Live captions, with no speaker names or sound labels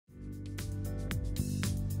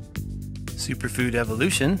Superfood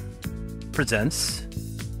Evolution presents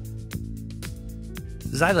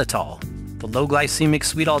Xylitol, the low glycemic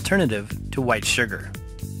sweet alternative to white sugar.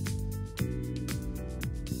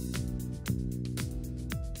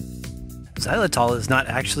 Xylitol is not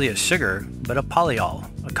actually a sugar, but a polyol,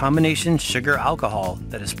 a combination sugar alcohol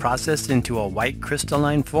that is processed into a white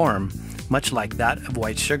crystalline form, much like that of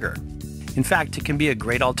white sugar. In fact, it can be a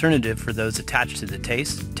great alternative for those attached to the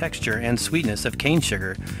taste, texture, and sweetness of cane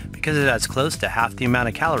sugar because it has close to half the amount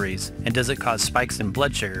of calories and doesn't cause spikes in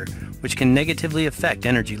blood sugar, which can negatively affect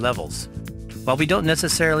energy levels. While we don't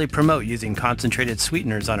necessarily promote using concentrated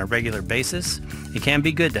sweeteners on a regular basis, it can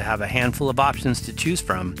be good to have a handful of options to choose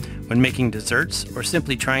from when making desserts or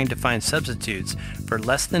simply trying to find substitutes for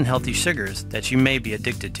less than healthy sugars that you may be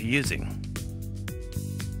addicted to using.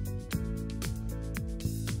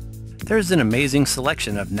 There's an amazing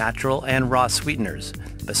selection of natural and raw sweeteners,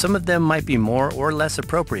 but some of them might be more or less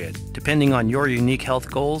appropriate depending on your unique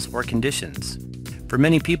health goals or conditions. For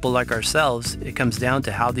many people like ourselves, it comes down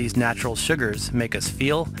to how these natural sugars make us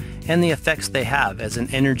feel and the effects they have as an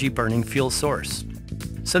energy-burning fuel source.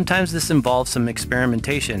 Sometimes this involves some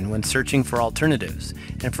experimentation when searching for alternatives,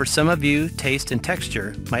 and for some of you, taste and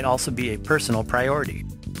texture might also be a personal priority.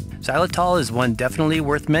 Xylitol is one definitely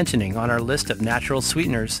worth mentioning on our list of natural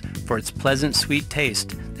sweeteners for its pleasant sweet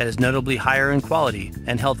taste that is notably higher in quality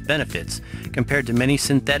and health benefits compared to many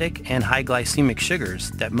synthetic and high glycemic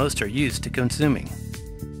sugars that most are used to consuming.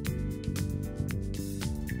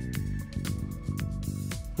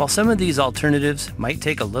 While some of these alternatives might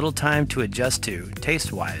take a little time to adjust to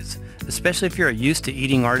taste-wise, especially if you're used to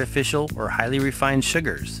eating artificial or highly refined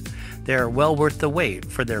sugars, they are well worth the wait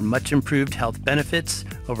for their much improved health benefits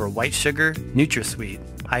over white sugar, NutraSweet,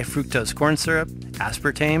 high fructose corn syrup,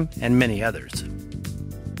 aspartame, and many others.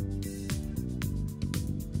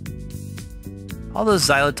 Although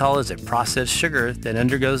xylitol is a processed sugar that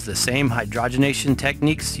undergoes the same hydrogenation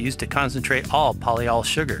techniques used to concentrate all polyol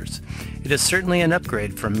sugars, it is certainly an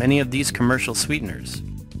upgrade from many of these commercial sweeteners.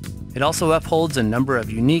 It also upholds a number of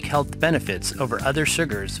unique health benefits over other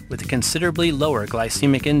sugars with a considerably lower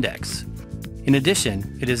glycemic index. In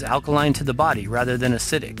addition, it is alkaline to the body rather than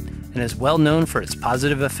acidic, and is well known for its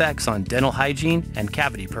positive effects on dental hygiene and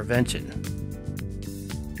cavity prevention.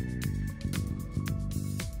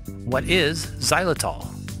 What is xylitol?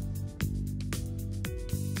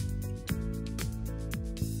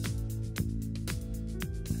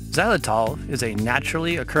 Xylitol is a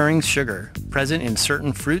naturally occurring sugar present in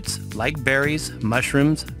certain fruits like berries,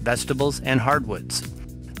 mushrooms, vegetables, and hardwoods.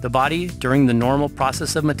 The body, during the normal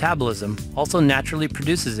process of metabolism, also naturally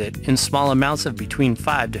produces it in small amounts of between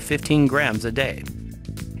 5 to 15 grams a day.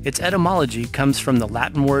 Its etymology comes from the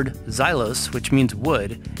Latin word xylos, which means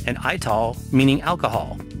wood, and itol, meaning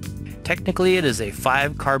alcohol. Technically, it is a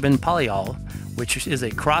 5-carbon polyol, which is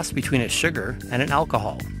a cross between a sugar and an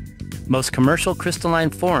alcohol. Most commercial crystalline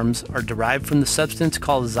forms are derived from the substance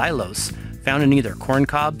called xylose, found in either corn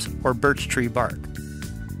cobs or birch tree bark.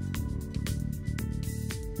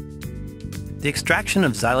 The extraction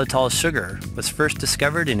of xylitol sugar was first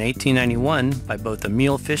discovered in 1891 by both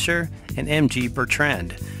Emil Fischer and M.G.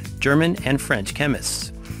 Bertrand, German and French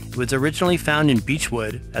chemists. It was originally found in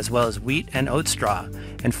beechwood as well as wheat and oat straw,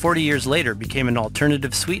 and 40 years later became an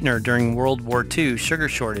alternative sweetener during World War II sugar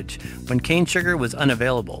shortage when cane sugar was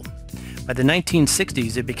unavailable. By the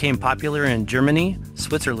 1960s, it became popular in Germany,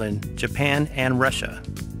 Switzerland, Japan, and Russia.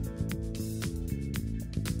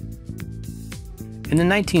 In the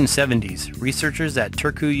 1970s, researchers at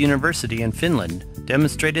Turku University in Finland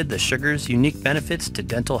demonstrated the sugar's unique benefits to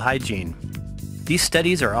dental hygiene. These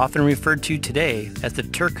studies are often referred to today as the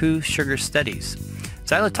Turku Sugar Studies.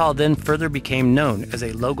 Xylitol then further became known as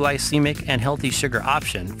a low glycemic and healthy sugar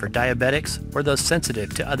option for diabetics or those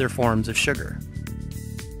sensitive to other forms of sugar.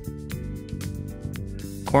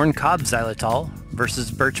 Corn cob xylitol versus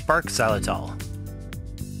birch bark xylitol.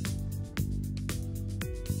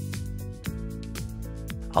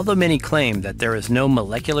 Although many claim that there is no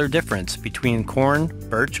molecular difference between corn,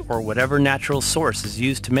 birch, or whatever natural source is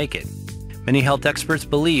used to make it, many health experts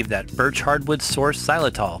believe that birch hardwood source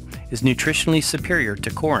xylitol is nutritionally superior to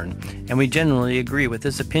corn, and we generally agree with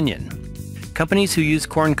this opinion. Companies who use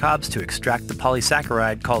corn cobs to extract the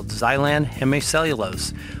polysaccharide called xylan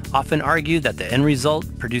hemicellulose often argue that the end result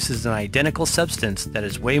produces an identical substance that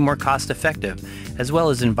is way more cost-effective as well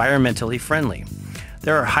as environmentally friendly.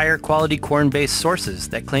 There are higher quality corn-based sources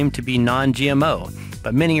that claim to be non-GMO,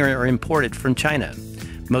 but many are imported from China.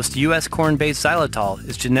 Most U.S. corn-based xylitol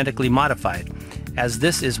is genetically modified, as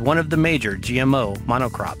this is one of the major GMO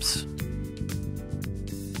monocrops.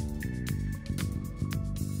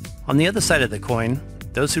 On the other side of the coin,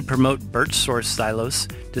 Those who promote birch-sourced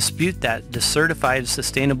xylose dispute that decertified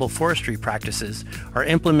sustainable forestry practices are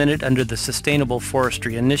implemented under the Sustainable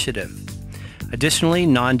Forestry Initiative. Additionally,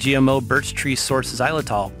 non-GMO birch tree-sourced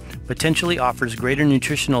xylitol potentially offers greater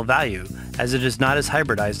nutritional value as it is not as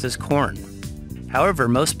hybridized as corn. However,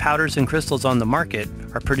 most powders and crystals on the market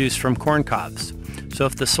are produced from corn cobs, so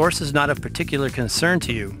if the source is not of particular concern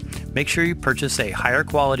to you, make sure you purchase a higher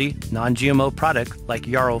quality, non-GMO product like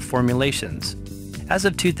Yarrow formulations. As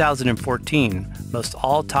of 2014, most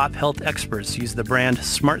all top health experts use the brand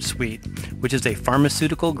Smart Sweet, which is a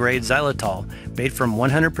pharmaceutical-grade xylitol made from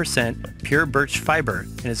 100% pure birch fiber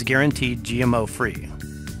and is guaranteed GMO-free.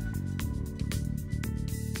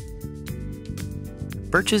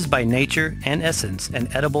 Birch is by nature and essence an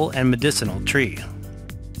edible and medicinal tree.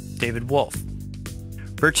 David Wolfe.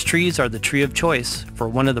 Birch trees are the tree of choice for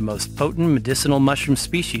one of the most potent medicinal mushroom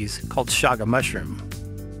species called chaga mushroom.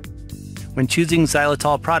 When choosing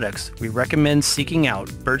xylitol products, we recommend seeking out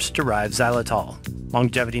birch-derived xylitol,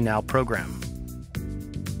 Longevity Now program.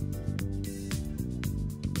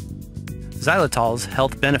 Xylitol's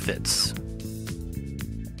health benefits.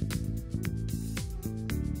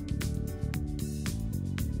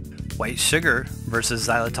 White sugar versus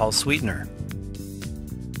xylitol sweetener.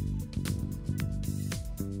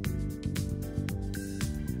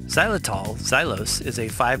 Xylitol, xylose, is a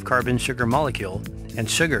 5-carbon sugar molecule, and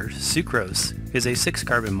sugar, sucrose, is a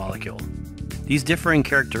 6-carbon molecule. These differing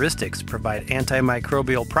characteristics provide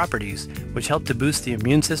antimicrobial properties which help to boost the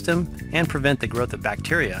immune system and prevent the growth of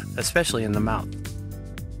bacteria, especially in the mouth.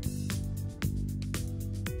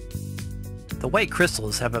 The white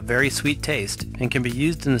crystals have a very sweet taste and can be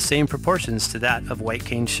used in the same proportions to that of white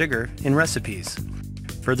cane sugar in recipes.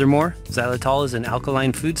 Furthermore, xylitol is an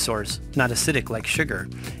alkaline food source, not acidic like sugar,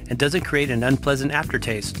 and doesn't create an unpleasant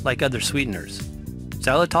aftertaste like other sweeteners.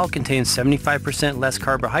 Xylitol contains 75% less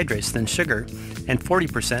carbohydrates than sugar and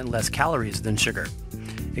 40% less calories than sugar.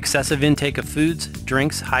 Excessive intake of foods,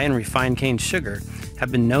 drinks high in refined cane sugar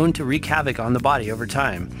have been known to wreak havoc on the body over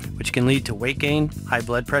time, which can lead to weight gain, high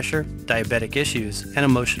blood pressure, diabetic issues, and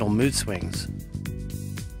emotional mood swings.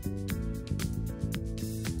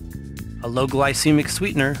 A low glycemic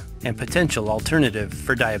sweetener and potential alternative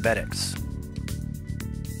for diabetics.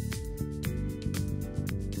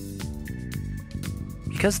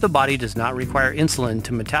 Because the body does not require insulin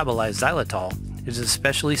to metabolize xylitol, it is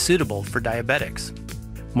especially suitable for diabetics.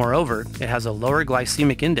 Moreover, it has a lower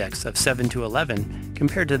glycemic index of 7 to 11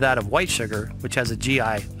 compared to that of white sugar, which has a GI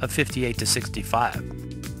of 58 to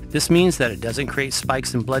 65. This means that it doesn't create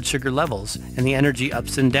spikes in blood sugar levels and the energy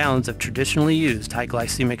ups and downs of traditionally used high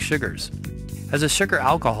glycemic sugars. As a sugar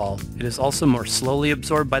alcohol, it is also more slowly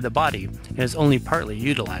absorbed by the body and is only partly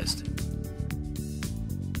utilized.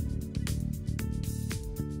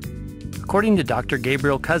 According to Dr.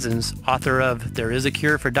 Gabriel Cousins, author of There is a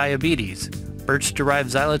Cure for Diabetes, birch-derived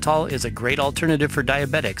xylitol is a great alternative for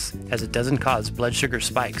diabetics as it doesn't cause blood sugar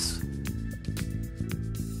spikes.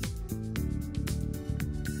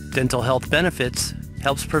 Dental health benefits: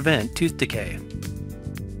 helps prevent tooth decay.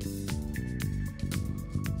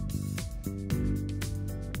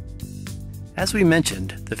 As we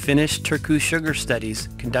mentioned, the Finnish Turku sugar studies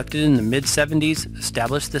conducted in the mid-70s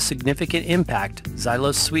established the significant impact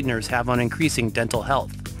xylose sweeteners have on increasing dental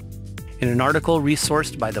health. In an article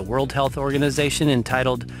resourced by the World Health Organization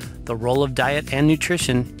entitled The Role of Diet and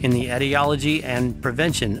Nutrition in the Etiology and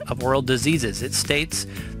Prevention of Oral Diseases, it states,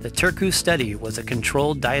 the Turku study was a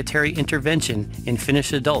controlled dietary intervention in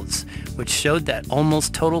Finnish adults, which showed that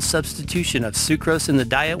almost total substitution of sucrose in the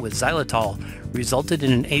diet with xylitol resulted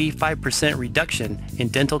in an 85% reduction in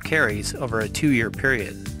dental caries over a 2-year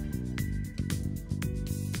period.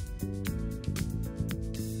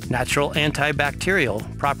 Natural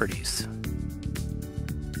antibacterial properties.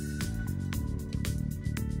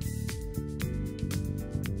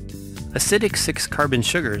 Acidic 6-carbon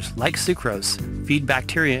sugars, like sucrose, feed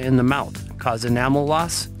bacteria in the mouth, cause enamel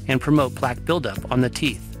loss, and promote plaque buildup on the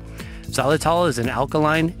teeth. Xylitol is an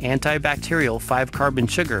alkaline, antibacterial 5-carbon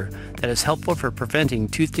sugar that is helpful for preventing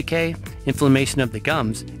tooth decay, inflammation of the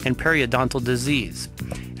gums, and periodontal disease.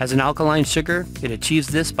 As an alkaline sugar, it achieves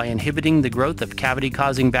this by inhibiting the growth of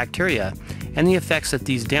cavity-causing bacteria and the effects that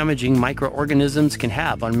these damaging microorganisms can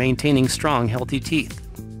have on maintaining strong, healthy teeth.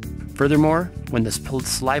 Furthermore, when the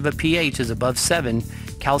saliva pH is above 7,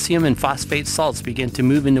 calcium and phosphate salts begin to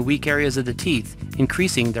move into weak areas of the teeth,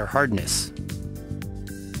 increasing their hardness.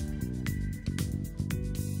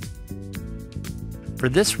 For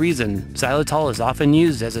this reason, xylitol is often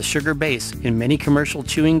used as a sugar base in many commercial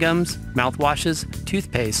chewing gums, mouthwashes,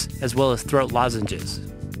 toothpaste, as well as throat lozenges.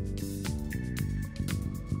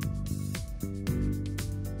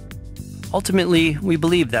 Ultimately, we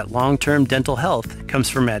believe that long-term dental health comes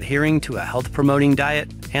from adhering to a health-promoting diet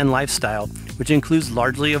and lifestyle, which includes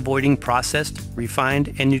largely avoiding processed,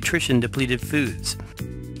 refined, and nutrition-depleted foods.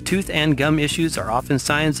 Tooth and gum issues are often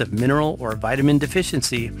signs of mineral or vitamin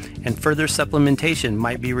deficiency, and further supplementation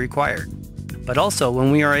might be required. But also,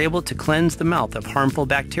 when we are able to cleanse the mouth of harmful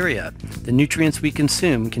bacteria, the nutrients we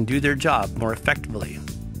consume can do their job more effectively.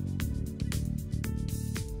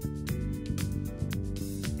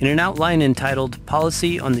 In an outline entitled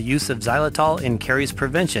Policy on the Use of Xylitol in Caries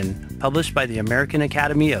Prevention, published by the American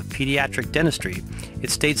Academy of Pediatric Dentistry, it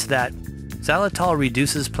states that xylitol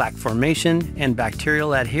reduces plaque formation and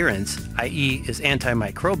bacterial adherence, i.e. is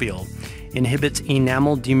antimicrobial, inhibits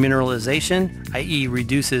enamel demineralization, i.e.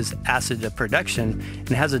 reduces acid production, and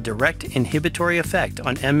has a direct inhibitory effect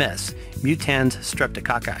on MS, mutans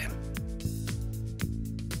streptococci.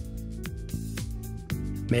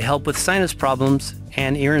 May help with sinus problems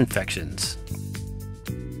and ear infections.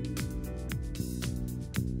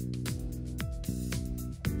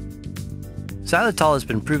 Xylitol has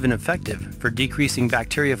been proven effective for decreasing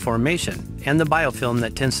bacteria formation and the biofilm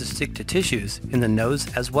that tends to stick to tissues in the nose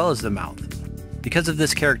as well as the mouth. Because of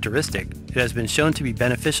this characteristic, it has been shown to be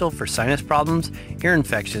beneficial for sinus problems, ear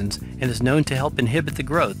infections, and is known to help inhibit the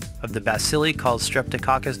growth of the bacilli called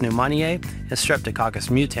Streptococcus pneumoniae and Streptococcus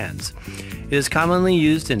mutans. It is commonly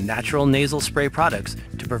used in natural nasal spray products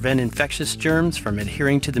to prevent infectious germs from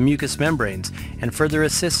adhering to the mucous membranes and further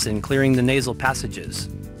assists in clearing the nasal passages.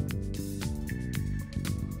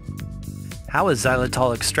 How is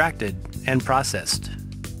xylitol extracted and processed?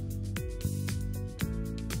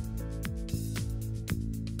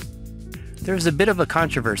 There is a bit of a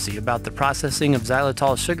controversy about the processing of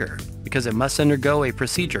xylitol sugar because it must undergo a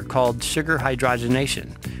procedure called sugar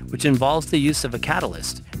hydrogenation, which involves the use of a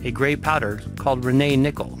catalyst, a gray powder called Rene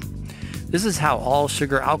nickel. This is how all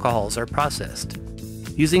sugar alcohols are processed.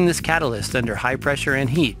 Using this catalyst under high pressure and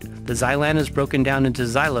heat, the xylan is broken down into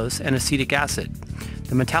xylose and acetic acid.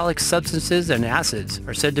 The metallic substances and acids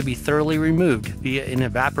are said to be thoroughly removed via an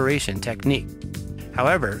evaporation technique.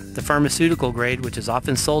 However, the pharmaceutical grade, which is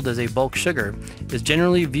often sold as a bulk sugar, is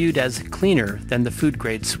generally viewed as cleaner than the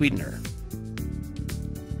food-grade sweetener.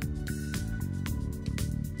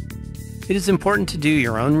 It is important to do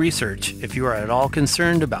your own research if you are at all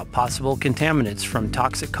concerned about possible contaminants from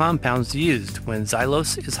toxic compounds used when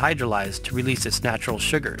xylose is hydrolyzed to release its natural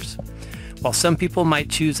sugars. While some people might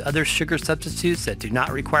choose other sugar substitutes that do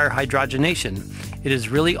not require hydrogenation, it is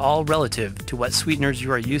really all relative to what sweeteners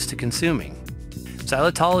you are used to consuming.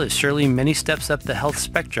 Xylitol is surely many steps up the health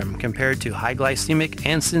spectrum compared to high glycemic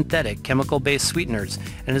and synthetic chemical-based sweeteners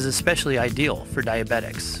and is especially ideal for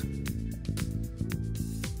diabetics.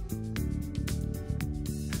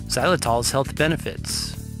 Xylitol's health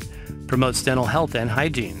benefits: promotes dental health and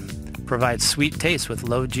hygiene, provides sweet taste with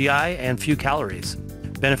low GI and few calories,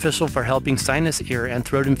 beneficial for helping sinus, ear, and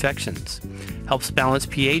throat infections, helps balance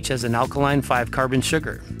pH as an alkaline 5-carbon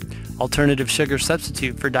sugar, alternative sugar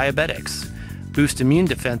substitute for diabetics, boost immune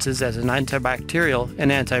defenses as an antibacterial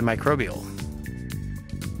and antimicrobial.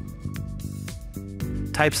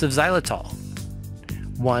 Types of xylitol: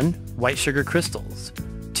 1. White sugar crystals.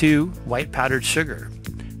 2. White powdered sugar.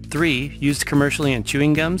 3. Used commercially in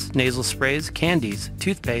chewing gums, nasal sprays, candies,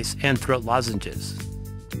 toothpaste, and throat lozenges.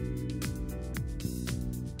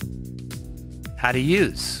 How to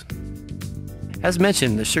use. As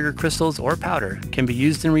mentioned, the sugar crystals or powder can be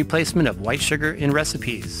used in replacement of white sugar in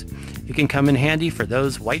recipes. It can come in handy for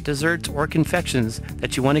those white desserts or confections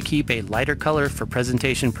that you want to keep a lighter color for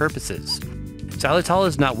presentation purposes. Xylitol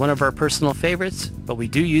is not one of our personal favorites, but we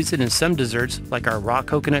do use it in some desserts like our raw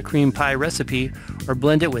coconut cream pie recipe, or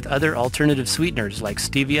blend it with other alternative sweeteners like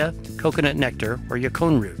stevia, coconut nectar, or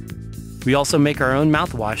yacon root. We also make our own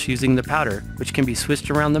mouthwash using the powder, which can be swished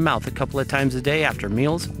around the mouth a couple of times a day after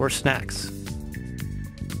meals or snacks.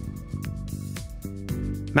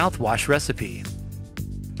 Mouthwash recipe: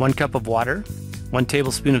 1 cup of water, 1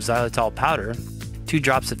 tablespoon of xylitol powder, 2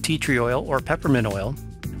 drops of tea tree oil or peppermint oil,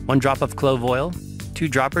 1 drop of clove oil, 2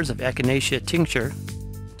 droppers of echinacea tincture,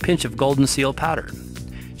 pinch of golden seal powder.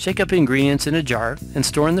 Shake up ingredients in a jar and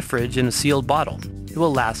store in the fridge in a sealed bottle. It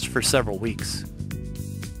will last for several weeks.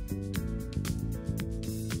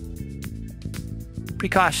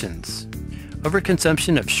 Precautions.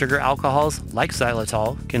 Overconsumption of sugar alcohols like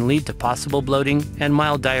xylitol can lead to possible bloating and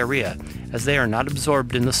mild diarrhea, as they are not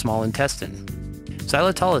absorbed in the small intestine.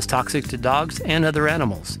 Xylitol is toxic to dogs and other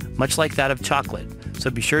animals, much like that of chocolate, so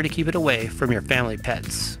be sure to keep it away from your family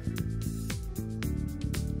pets.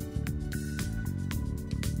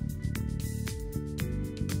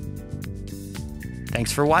 Thanks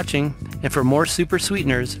Thanks for watching, and for more super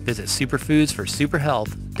sweeteners, visit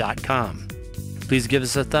superfoodsforsuperhealth.com. Please give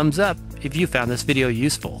us a thumbs up if you found this video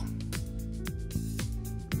useful.